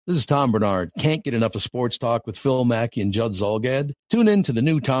This is Tom Bernard. Can't get enough of sports talk with Phil Mackey and Judd Zolgad? Tune in to the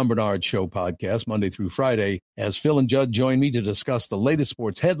new Tom Bernard Show podcast Monday through Friday as Phil and Judd join me to discuss the latest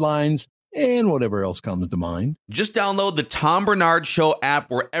sports headlines and whatever else comes to mind. Just download the Tom Bernard Show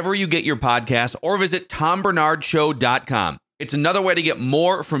app wherever you get your podcasts or visit tombernardshow.com. It's another way to get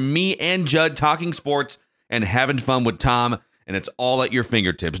more from me and Judd talking sports and having fun with Tom, and it's all at your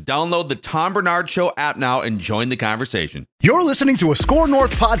fingertips. Download the Tom Bernard Show app now and join the conversation. You're listening to a Score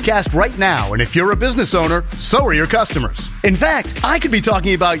North podcast right now, and if you're a business owner, so are your customers. In fact, I could be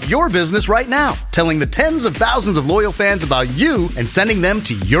talking about your business right now, telling the tens of thousands of loyal fans about you and sending them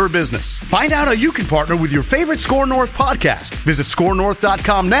to your business. Find out how you can partner with your favorite Score North podcast. Visit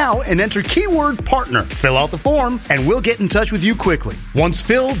scorenorth.com now and enter keyword partner. Fill out the form, and we'll get in touch with you quickly. Once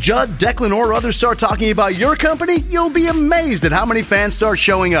Phil, Judd, Declan, or others start talking about your company, you'll be amazed at how many fans start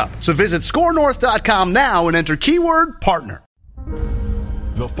showing up. So visit scorenorth.com now and enter keyword partner.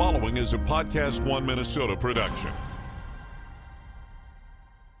 The following is a Podcast One Minnesota production.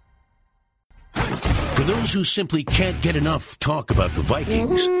 For those who simply can't get enough talk about the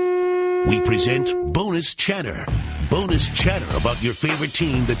Vikings, we present Bonus Chatter. Bonus chatter about your favorite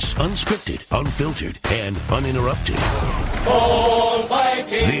team that's unscripted, unfiltered, and uninterrupted.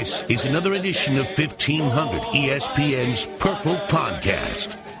 This is another edition of 1500 ESPN's Purple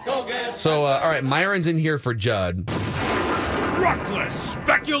Podcast. So, all right, Myron's in here for Judd. Reckless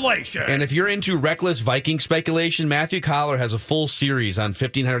speculation. And if you're into reckless Viking speculation, Matthew Collar has a full series on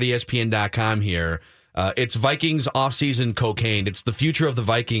 1500ESPN.com here. It's Vikings offseason cocaine. It's the future of the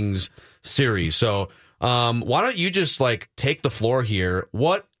Vikings series. So why don't you just take the floor here?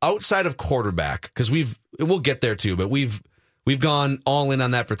 What outside of quarterback, because we'll get there too, but we've gone all in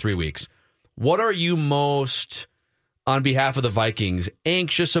on that for 3 weeks. What are you most, on behalf of the Vikings,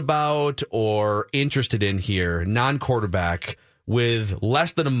 anxious about or interested in here, non-quarterback, with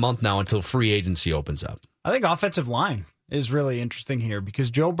less than a month now until free agency opens up? I think offensive line is really interesting here because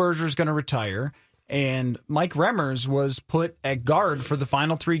Joe Berger is going to retire, and Mike Remmers was put at guard for the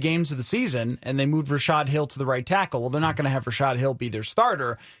final 3 games of the season, and they moved Rashad Hill to the right tackle. Well, they're not going to have Rashad Hill be their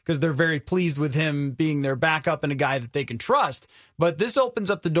starter because they're very pleased with him being their backup and a guy that they can trust. But this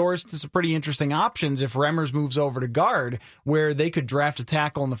opens up the doors to some pretty interesting options if Remmers moves over to guard, where they could draft a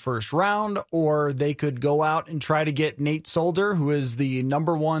tackle in the first round, or they could go out and try to get Nate Solder, who is the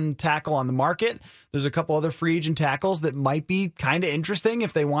number 1 tackle on the market. There's a couple other free agent tackles that might be kind of interesting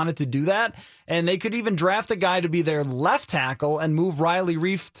if they wanted to do that. And they could even draft a guy to be their left tackle and move Riley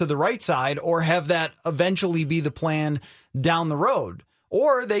Reif to the right side, or have that eventually be the plan down the road.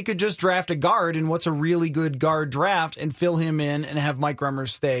 Or they could just draft a guard in what's a really good guard draft and fill him in and have Mike Remmers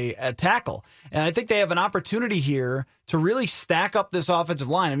stay at tackle. And I think they have an opportunity here to really stack up this offensive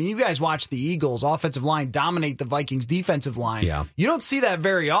line. I mean, you guys watch the Eagles' offensive line dominate the Vikings' defensive line. Yeah. You don't see that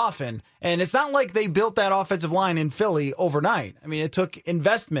very often. And it's not like they built that offensive line in Philly overnight. I mean, it took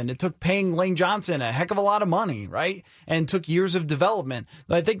investment. It took paying Lane Johnson a heck of a lot of money, right? And took years of development.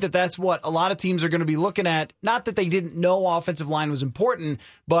 But I think that that's what a lot of teams are going to be looking at. Not that they didn't know offensive line was important,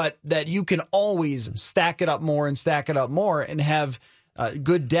 but that you can always stack it up more and have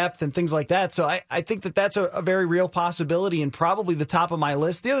good depth and things like that. So I think that that's a very real possibility and probably the top of my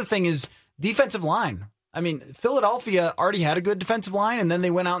list. The other thing is defensive line. I mean, Philadelphia already had a good defensive line, and then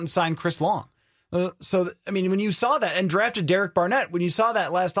they went out and signed Chris Long. So, I mean, when you saw that and drafted Derek Barnett, when you saw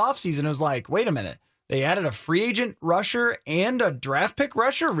that last offseason, it was like, wait a minute. They added a free agent rusher and a draft pick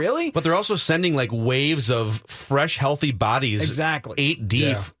rusher? Really? But they're also sending waves of fresh, healthy bodies. Exactly. 8 deep.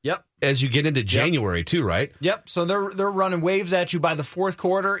 Yeah. Yep. As you get into January too, right? Yep. So they're running waves at you by the fourth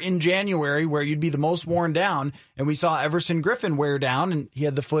quarter in January, where you'd be the most worn down. And we saw Everson Griffin wear down, and he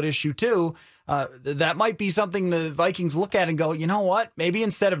had the foot issue too. That might be something the Vikings look at and go, you know what? Maybe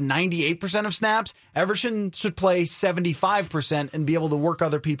instead of 98% of snaps, Everson should play 75% and be able to work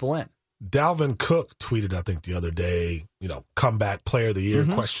other people in. Dalvin Cook tweeted, I think, the other day, comeback player of the year,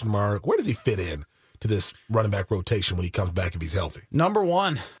 question mark. Where does he fit in to this running back rotation when he comes back if he's healthy? Number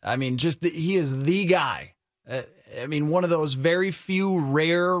 1. I mean, he is the guy. One of those very few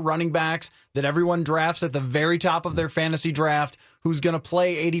rare running backs that everyone drafts at the very top of their fantasy draft who's going to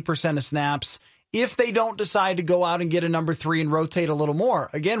play 80% of snaps if they don't decide to go out and get a number 3 and rotate a little more.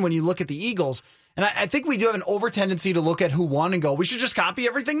 Again, when you look at the Eagles, and I think we do have an over tendency to look at who won and go, we should just copy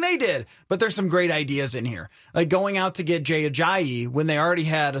everything they did. But there's some great ideas in here. Like going out to get Jay Ajayi when they already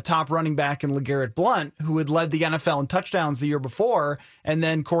had a top running back in LeGarrette Blount, who had led the NFL in touchdowns the year before, and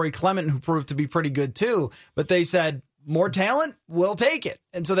then Corey Clement, who proved to be pretty good too. But they said, more talent, we'll take it.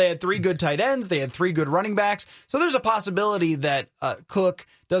 And so they had 3 good tight ends. They had 3 good running backs. So there's a possibility that Cook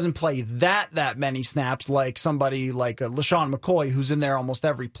doesn't play that many snaps like somebody like LaShawn McCoy, who's in there almost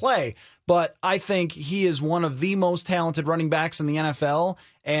every play. But I think he is one of the most talented running backs in the NFL,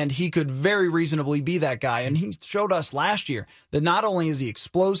 and he could very reasonably be that guy. And he showed us last year that not only is he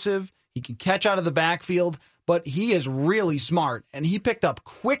explosive, he can catch out of the backfield, but he is really smart, and he picked up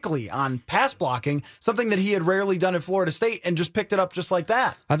quickly on pass blocking, something that he had rarely done at Florida State, and just picked it up just like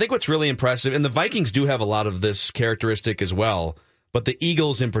that. I think what's really impressive, and the Vikings do have a lot of this characteristic as well, but the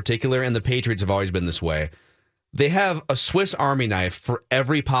Eagles in particular and the Patriots have always been this way. They have a Swiss Army knife for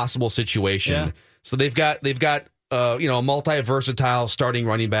every possible situation. Yeah. So they've got a multi-versatile starting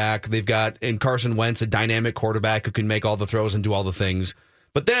running back. They've got in Carson Wentz a dynamic quarterback who can make all the throws and do all the things.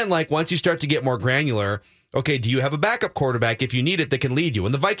 But then, once you start to get more granular, okay, do you have a backup quarterback if you need it that can lead you?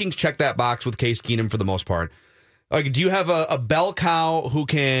 And the Vikings check that box with Case Keenum for the most part. Do you have a bell cow who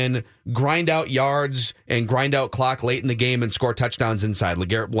can grind out yards and grind out clock late in the game and score touchdowns inside?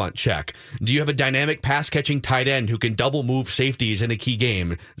 LeGarrette Blount, check. Do you have a dynamic pass-catching tight end who can double move safeties in a key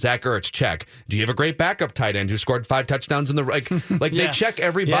game? Zach Ertz, check. Do you have a great backup tight end who scored 5 touchdowns in the They check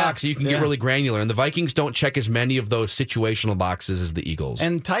every box so you can get really granular. And the Vikings don't check as many of those situational boxes as the Eagles.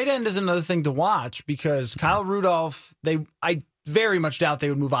 And tight end is another thing to watch because Kyle Rudolph, I very much doubt they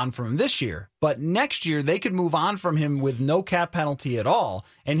would move on from him this year. But next year, they could move on from him with no cap penalty at all.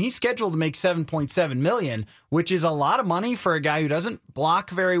 And he's scheduled to make $7.7 million, which is a lot of money for a guy who doesn't block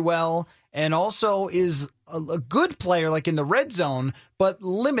very well and also is a good player, like in the red zone, but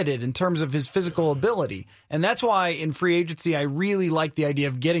limited in terms of his physical ability. And that's why in free agency, I really like the idea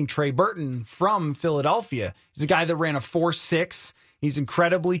of getting Trey Burton from Philadelphia. He's a guy that ran a 4.6. He's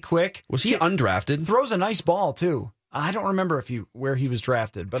incredibly quick. Was he undrafted? Throws a nice ball, too. I don't remember where he was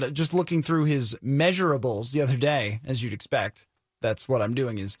drafted, but just looking through his measurables the other day, as you'd expect, that's what I'm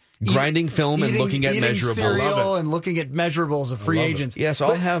doing is grinding film and looking at measurables. Cereal and looking at measurables of free agents. Yes,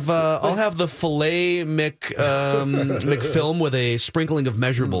 I'll have the filet McFilm with a sprinkling of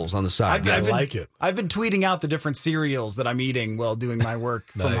measurables on the side. I like it. I've been tweeting out the different cereals that I'm eating while doing my work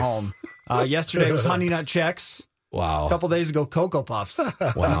from home. Yesterday was Honey Nut Chex. Wow. A couple days ago, Cocoa Puffs.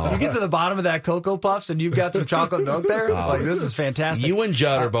 Wow. You get to the bottom of that Cocoa Puffs and you've got some chocolate milk there. Wow. This is fantastic. You and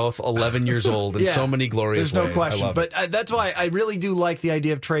Judd are both 11 years old in so many glorious ways. There's no question. But that's why I really do like the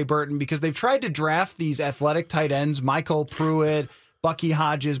idea of Trey Burton because they've tried to draft these athletic tight ends, Michael Pruitt, Bucky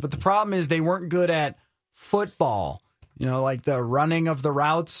Hodges, but the problem is they weren't good at football. Like the running of the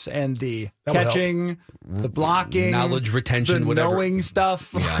routes and the catching, the blocking, knowledge retention, the whatever. Knowing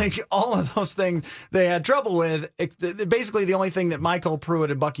stuff, all of those things they had trouble with. Basically, the only thing that Michael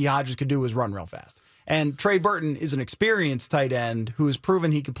Pruitt and Bucky Hodges could do was run real fast. And Trey Burton is an experienced tight end who has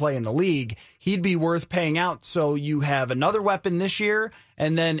proven he could play in the league. He'd be worth paying out. So you have another weapon this year.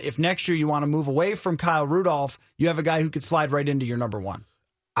 And then if next year you want to move away from Kyle Rudolph, you have a guy who could slide right into your number one.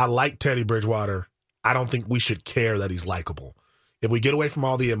 I like Teddy Bridgewater. I don't think we should care that he's likable. If we get away from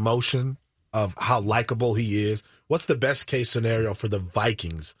all the emotion of how likable he is, what's the best case scenario for the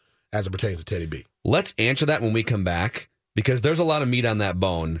Vikings as it pertains to Teddy B? Let's answer that when we come back because there's a lot of meat on that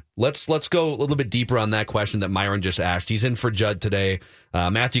bone. Let's go a little bit deeper on that question that Myron just asked. He's in for Judd today.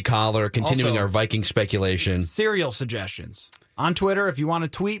 Matthew Collar, continuing our Viking speculation. Cereal suggestions. On Twitter, if you want to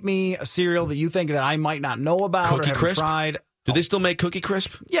tweet me a cereal that you think that I might not know about or haven't tried. Do they still make Cookie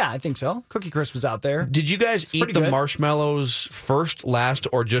Crisp? Yeah, I think so. Cookie Crisp is out there. Did you guys eat the marshmallows first, last,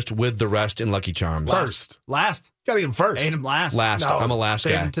 or just with the rest in Lucky Charms? Last. Got to eat them first. Ate them last. Last. No. I'm a last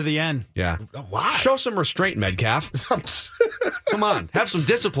guy. Save them to the end. Yeah. Why? Show some restraint, Metcalf. Come on. Have some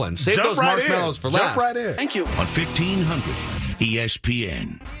discipline. Save those marshmallows for last. Jump right in. Thank you. On 1500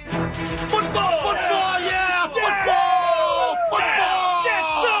 ESPN. Football, yeah! Football!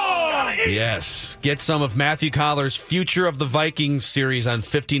 Yes. Get some of Matthew Collar's Future of the Vikings series on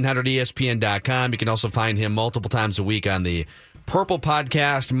 1500ESPN.com. You can also find him multiple times a week on the Purple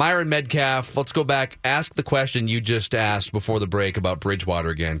Podcast. Myron Metcalf, let's go back. Ask the question you just asked before the break about Bridgewater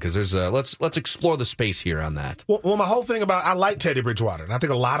again, because there's let's explore the space here on that. Well, my whole thing about I like Teddy Bridgewater, and I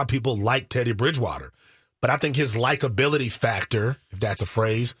think a lot of people like Teddy Bridgewater, but I think his likability factor, if that's a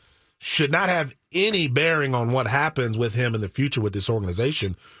phrase, should not have any bearing on what happens with him in the future with this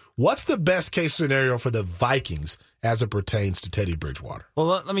organization. What's the best case scenario for the Vikings as it pertains to Teddy Bridgewater? Well,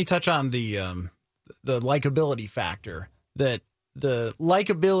 let me touch on the likability factor. That the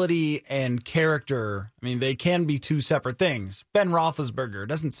likability and character, I mean, they can be two separate things. Ben Roethlisberger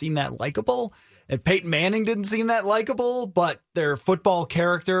doesn't seem that likable. And Peyton Manning didn't seem that likable, but their football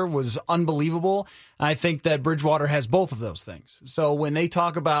character was unbelievable. I think that Bridgewater has both of those things. So when they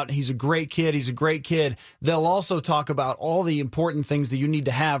talk about he's a great kid, they'll also talk about all the important things that you need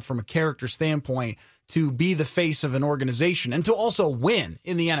to have from a character standpoint to be the face of an organization and to also win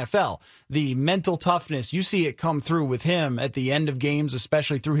in the NFL. The mental toughness, you see it come through with him at the end of games,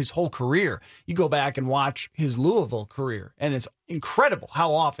 especially through his whole career. You go back and watch his Louisville career, and it's incredible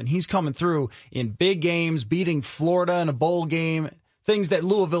how often he's coming through in big games, beating Florida in a bowl game, things that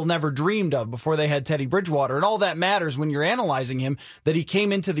Louisville never dreamed of before they had Teddy Bridgewater. And all that matters when you're analyzing him, that he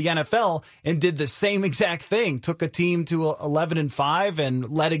came into the NFL and did the same exact thing, took a team to 11-5 and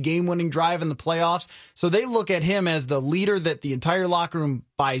led a game-winning drive in the playoffs. So they look at him as the leader that the entire locker room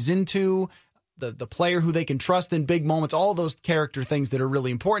buys into, the player who they can trust in big moments, all those character things that are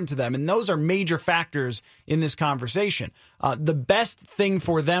really important to them. And those are major factors in this conversation. The best thing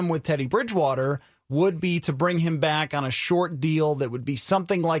for them with Teddy Bridgewater would be to bring him back on a short deal that would be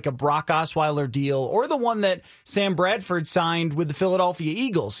something like a Brock Osweiler deal or the one that Sam Bradford signed with the Philadelphia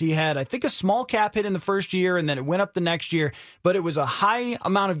Eagles. He had, I think, a small cap hit in the first year, and then it went up the next year, but it was a high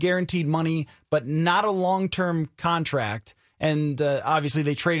amount of guaranteed money, but not a long-term contract. And obviously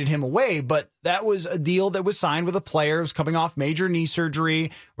they traded him away, but that was a deal that was signed with a player who was coming off major knee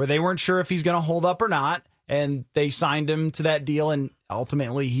surgery where they weren't sure if he's going to hold up or not. And they signed him to that deal, and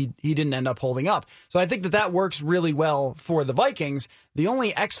ultimately he didn't end up holding up. So I think that works really well for the Vikings. The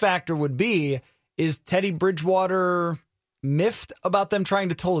only X factor would be, is Teddy Bridgewater miffed about them trying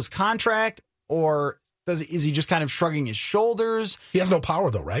to toll his contract, or is he just kind of shrugging his shoulders? He has no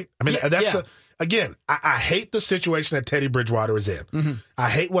power, though, right? I mean, Again, I hate the situation that Teddy Bridgewater is in. Mm-hmm. I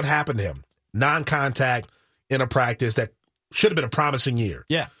hate what happened to him. Non-contact in a practice that should have been a promising year.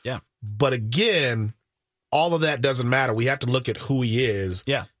 Yeah. But again, all of that doesn't matter. We have to look at who he is.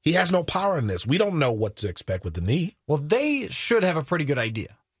 Yeah. He has no power in this. We don't know what to expect with the knee. Well, they should have a pretty good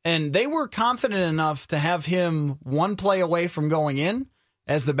idea. And they were confident enough to have him one play away from going in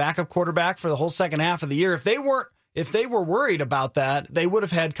as the backup quarterback for the whole second half of the year. If they were worried about that, they would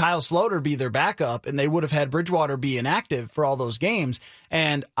have had Kyle Sloter be their backup, and they would have had Bridgewater be inactive for all those games.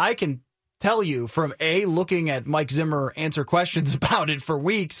 And I can tell you from looking at Mike Zimmer answer questions about it for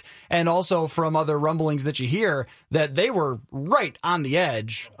weeks, and also from other rumblings that you hear, that they were right on the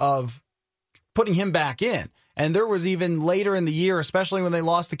edge of putting him back in. And there was even later in the year, especially when they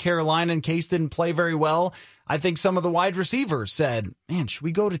lost to Carolina and Case didn't play very well, I think some of the wide receivers said, man, should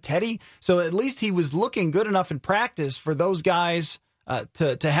we go to Teddy? So at least he was looking good enough in practice for those guys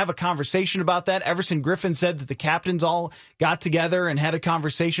to have a conversation about that. Everson Griffin said that the captains all got together and had a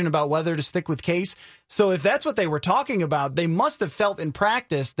conversation about whether to stick with Case. So if that's what they were talking about, they must have felt in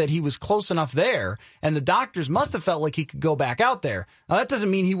practice that he was close enough there, and the doctors must have felt like he could go back out there. Now, that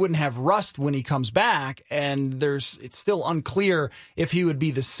doesn't mean he wouldn't have rust when he comes back, and it's still unclear if he would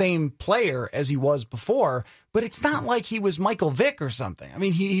be the same player as he was before, but it's not like he was Michael Vick or something. I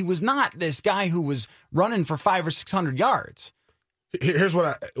mean, he was not this guy who was running for 500 or 600 yards. Here's when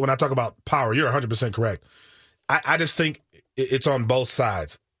I talk about power, you're 100% correct. I just think it's on both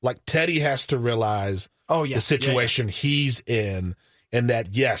sides. Like, Teddy has to realize the situation he's in, and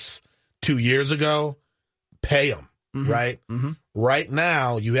that, yes, 2 years ago, pay him, right? Mm-hmm. Right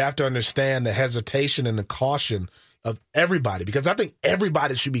now, you have to understand the hesitation and the caution of everybody, because I think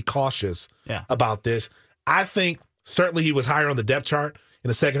everybody should be cautious about this. I think certainly he was higher on the depth chart in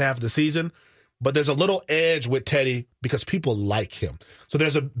the second half of the season, but there's a little edge with Teddy because people like him. So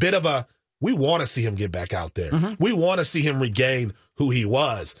there's a bit of we want to see him get back out there. Mm-hmm. We want to see him regain who he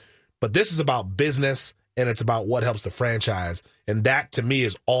was. But this is about business, and it's about what helps the franchise. And that, to me,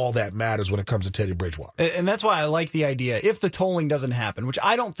 is all that matters when it comes to Teddy Bridgewater. And that's why I like the idea, if the tolling doesn't happen, which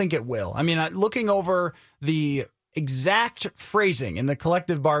I don't think it will. I mean, looking over the exact phrasing in the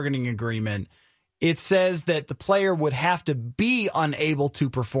collective bargaining agreement, it says that the player would have to be unable to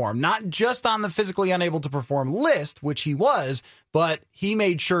perform, not just on the physically unable to perform list, which he was, but he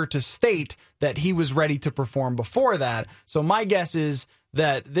made sure to state that he was ready to perform before that. So my guess is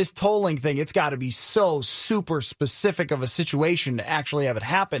that this tolling thing, it's got to be so super specific of a situation to actually have it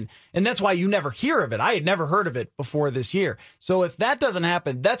happen. And that's why you never hear of it. I had never heard of it before this year. So if that doesn't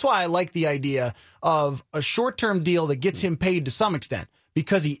happen, that's why I like the idea of a short-term deal that gets him paid to some extent,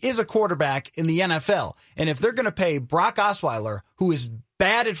 because he is a quarterback in the NFL. And if they're going to pay Brock Osweiler, who is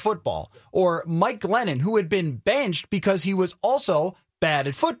bad at football, or Mike Glennon, who had been benched because he was also bad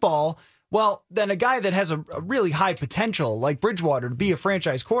at football, well, then a guy that has a really high potential like Bridgewater to be a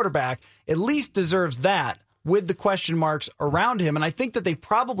franchise quarterback at least deserves that with the question marks around him. And I think that they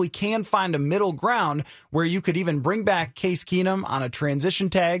probably can find a middle ground where you could even bring back Case Keenum on a transition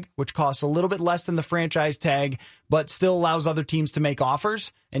tag, which costs a little bit less than the franchise tag, but still allows other teams to make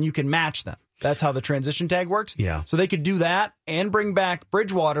offers, and you can match them. That's how the transition tag works. Yeah. So they could do that and bring back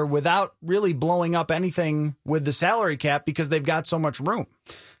Bridgewater without really blowing up anything with the salary cap because they've got so much room.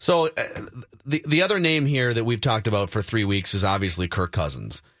 So the other name here that we've talked about for 3 weeks is obviously Kirk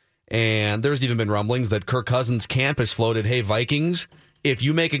Cousins. And there's even been rumblings that Kirk Cousins' camp has floated, hey, Vikings, if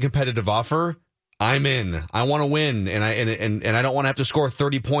you make a competitive offer, I'm in. I want to win, and I don't want to have to score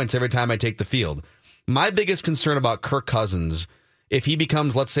 30 points every time I take the field. My biggest concern about Kirk Cousins, if he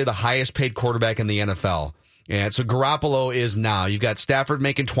becomes, let's say, the highest paid quarterback in the NFL, and so Garoppolo is now, you've got Stafford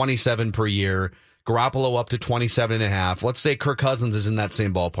making 27 per year, Garoppolo up to 27.5. Let's say Kirk Cousins is in that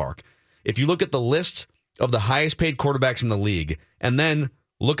same ballpark. If you look at the list of the highest paid quarterbacks in the league, and then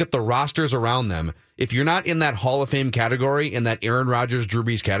look at the rosters around them, if you're not in that Hall of Fame category, in that Aaron Rodgers, Drew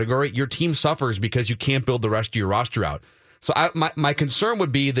Brees category, your team suffers because you can't build the rest of your roster out. So my concern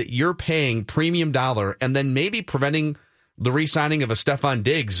would be that you're paying premium dollar and then maybe preventing the re-signing of a Stephon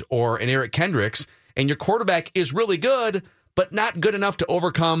Diggs or an Eric Kendricks, and your quarterback is really good, but not good enough to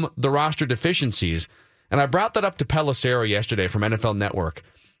overcome the roster deficiencies. And I brought that up to Pelissero yesterday from NFL Network,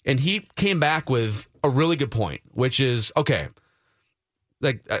 and he came back with a really good point, which is, okay,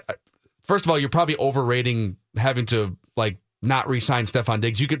 like, first of all, you're probably overrating having to, like, not re-sign Stephon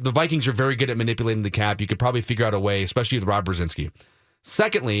Diggs. The Vikings are very good at manipulating the cap. You could probably figure out a way, especially with Rob Brzezinski.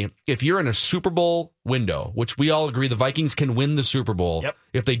 Secondly, if you're in a Super Bowl window, which we all agree the Vikings can win the Super Bowl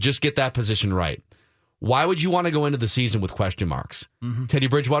if they just get that position right, why would you want to go into the season with question marks? Mm-hmm. Teddy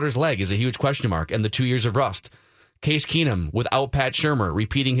Bridgewater's leg is a huge question mark, and the 2 years of rust. Case Keenum, without Pat Shurmur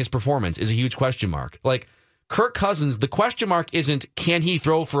repeating his performance, is a huge question mark. Like, Kirk Cousins, the question mark isn't, can he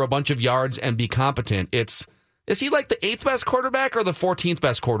throw for a bunch of yards and be competent? It's, is he like the 8th best quarterback or the 14th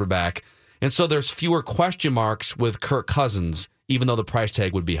best quarterback? And so there's fewer question marks with Kirk Cousins, even though the price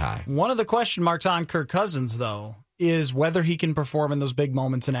tag would be high. One of the question marks on Kirk Cousins, though, is whether he can perform in those big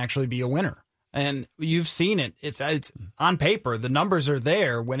moments and actually be a winner. And you've seen it. It's on paper. The numbers are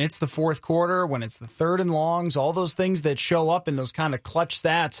there. When it's the fourth quarter, when it's the third and longs, all those things that show up in those kind of clutch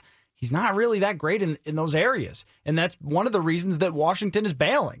stats, he's not really that great in those areas. And that's one of the reasons that Washington is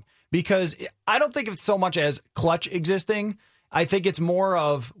bailing. Because I don't think of it so much as clutch existing. I think it's more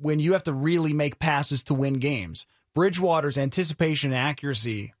of when you have to really make passes to win games. Bridgewater's anticipation and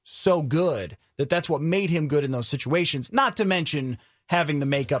accuracy so good that that's what made him good in those situations, not to mention having the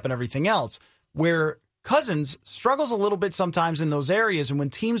makeup and everything else, where Cousins struggles a little bit sometimes in those areas. And when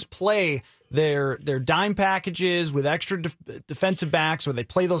teams play their dime packages with extra defensive backs, or they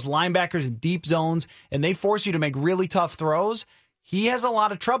play those linebackers in deep zones and they force you to make really tough throws, he has a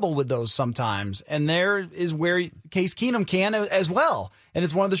lot of trouble with those sometimes. And there is where Case Keenum can as well. And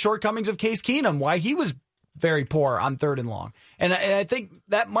it's one of the shortcomings of Case Keenum, why he was very poor on third and long. And I think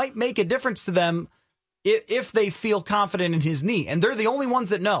that might make a difference to them if they feel confident in his knee. And they're the only ones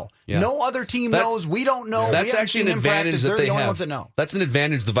that know. Yeah. No other team knows. We don't know. That's actually an advantage that they have. They're the only ones that know. That's an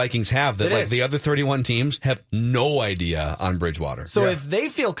advantage the Vikings have, that like the other 31 teams have no idea on Bridgewater. So if they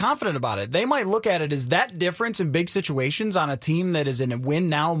feel confident about it, they might look at it as that difference in big situations on a team that is in a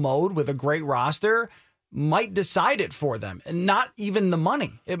win-now mode with a great roster might decide it for them, and not even the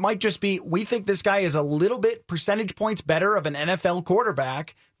money. It might just be, we think this guy is a little bit percentage points better of an NFL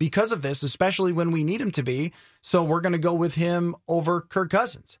quarterback because of this, especially when we need him to be. So we're going to go with him over Kirk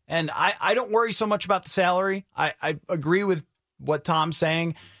Cousins. And I don't worry so much about the salary. I agree with what Tom's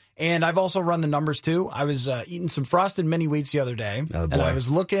saying. And I've also run the numbers too. I was eating some frosted mini wheats the other day, and I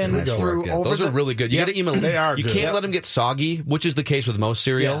was looking through over. Those are really good. You got to email. They are. You can't let them get soggy, which is the case with most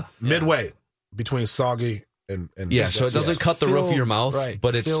cereal. Yeah. Midway between soggy and so it doesn't cut the roof of your mouth,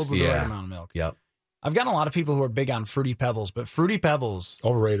 but it's filled with the right amount of milk. Yep. I've gotten a lot of people who are big on Fruity Pebbles, but Fruity Pebbles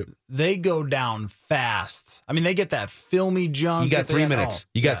overrated. They go down fast. I mean, they get that filmy junk. You got 3 minutes.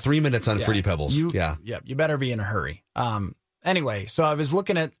 You got 3 minutes on Fruity Pebbles. You better be in a hurry. Anyway, so I was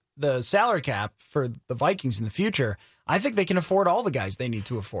looking at the salary cap for the Vikings in the future. I think they can afford all the guys they need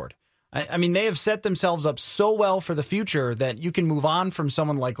to afford. I mean, they have set themselves up so well for the future that you can move on from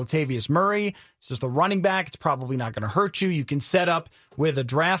someone like Latavius Murray. It's just a running back. It's probably not going to hurt you. You can set up with a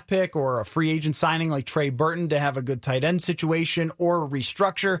draft pick or a free agent signing like Trey Burton to have a good tight end situation or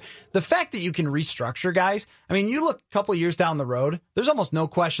restructure. The fact that you can restructure guys, I mean, you look a couple of years down the road, there's almost no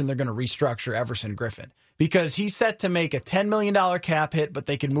question they're going to restructure Everson Griffin because he's set to make a $10 million cap hit, but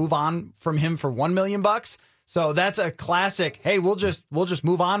they can move on from him for $1 million. So that's a classic, hey, we'll just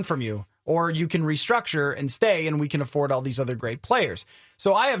move on from you or you can restructure and stay, and we can afford all these other great players.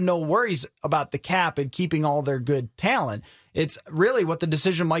 So I have no worries about the cap and keeping all their good talent. It's really what the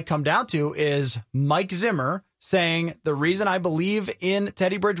decision might come down to is Mike Zimmer saying the reason I believe in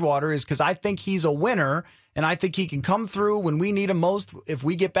Teddy Bridgewater is because I think he's a winner, and I think he can come through when we need him most. If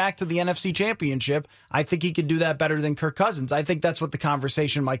we get back to the NFC Championship, I think he could do that better than Kirk Cousins. I think that's what the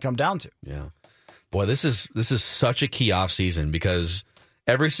conversation might come down to. Yeah. Boy, this is such a key offseason because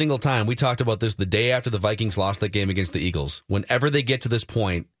every single time we talked about this the day after the Vikings lost that game against the Eagles, whenever they get to this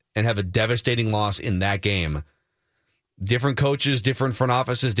point and have a devastating loss in that game, different coaches, different front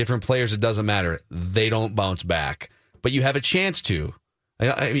offices, different players, it doesn't matter. They don't bounce back. But you have a chance to.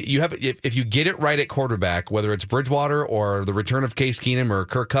 I mean, you have if you get it right at quarterback, whether it's Bridgewater or the return of Case Keenum or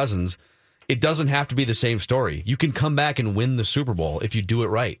Kirk Cousins, it doesn't have to be the same story. You can come back and win the Super Bowl if you do it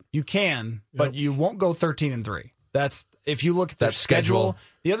right. You can, but you won't go 13-3. That's if you look at their schedule.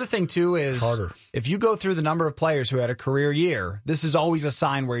 The other thing too is harder. If you go through the number of players who had a career year, this is always a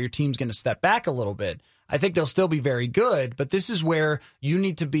sign where your team's going to step back a little bit. I think they'll still be very good, but this is where you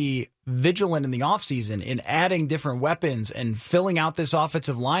need to be vigilant in the offseason in adding different weapons and filling out this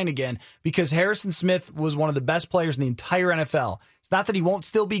offensive line again, because Harrison Smith was one of the best players in the entire NFL. It's not that he won't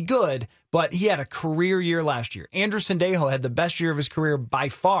still be good, but he had a career year last year. Andrew Sendejo had the best year of his career by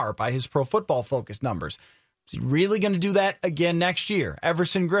far by his Pro Football Focus numbers. Is he really going to do that again next year?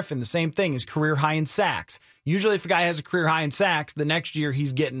 Everson Griffin, the same thing, his career high in sacks. Usually if a guy has a career high in sacks, the next year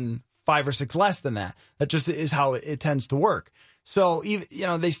he's getting 5 or 6 less than that. That just is how it tends to work. So,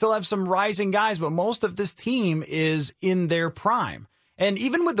 they still have some rising guys, but most of this team is in their prime. And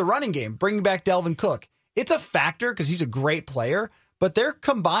even with the running game, bringing back Dalvin Cook, it's a factor because he's a great player, but their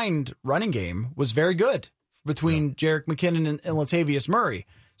combined running game was very good between Jerick McKinnon and Latavius Murray.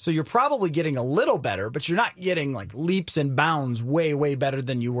 So you're probably getting a little better, but you're not getting like leaps and bounds way, way better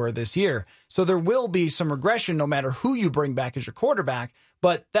than you were this year. So there will be some regression no matter who you bring back as your quarterback,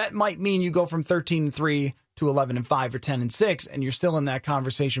 but that might mean you go from 13-3 to 11-5 or 10-6, and you're still in that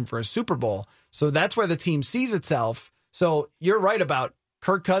conversation for a Super Bowl. So that's where the team sees itself. So you're right about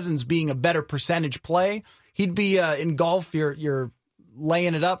Kirk Cousins being a better percentage play. He'd be in golf, you're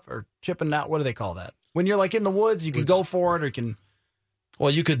laying it up or chipping out. What do they call that? When you're like in the woods, you can go for it or you can... Well,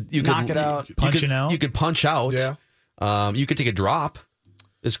 you could knock it out. Punching out. You could punch out. Yeah. You could take a drop.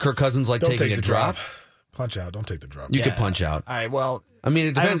 Is Kirk Cousins taking a drop? Punch out. Don't take the drop. You could punch out. All right. Well, I mean,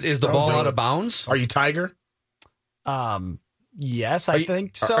 it depends. Is the ball out of bounds? Are you Tiger? Yes, I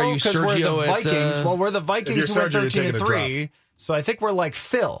think so. Are you Sergio? We're the Vikings. We're the Vikings who went 13-3. So I think we're like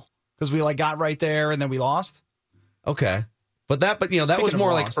Phil because we got right there and then we lost. Okay. But that was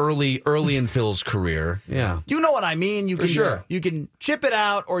more like early in Phil's career. Yeah. You know what I mean? You can chip it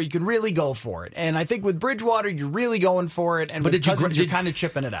out or you can really go for it. And I think with Bridgewater, you're really going for it. And with Cousins, you're kind of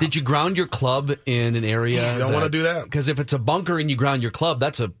chipping it out. Did you ground your club in an area? You don't want to do that. Because if it's a bunker and you ground your club,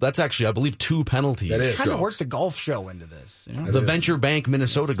 that's actually, I believe, 2 penalties. That is. Kind of work the golf show into this. The Venture Bank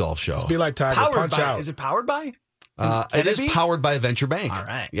Minnesota Golf Show. Just be like Tiger, punch out. Is it powered by? It is powered by Venture Bank. All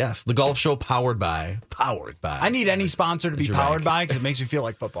right. Yes, the golf show powered by. I need any sponsor to be powered by because it makes me feel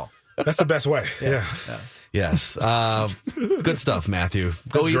like football. That's the best way. Yeah. Yes. Good stuff, Matthew.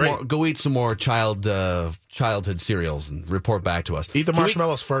 Go eat some more childhood cereals and report back to us. Eat the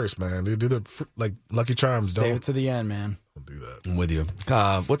marshmallows first, man. Do the Lucky Charms. Save it to the end, man. Don't do that. I'm with you.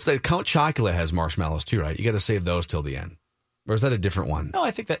 What's that? Count Chocula has marshmallows too, right? You got to save those till the end. Or is that a different one? No,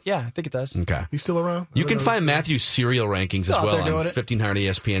 I think it does. Okay. He's still around? You can find Matthew's cereal rankings as well on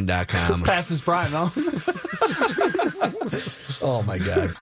 1500ESPN.com. Past his prime, though. Oh, my God.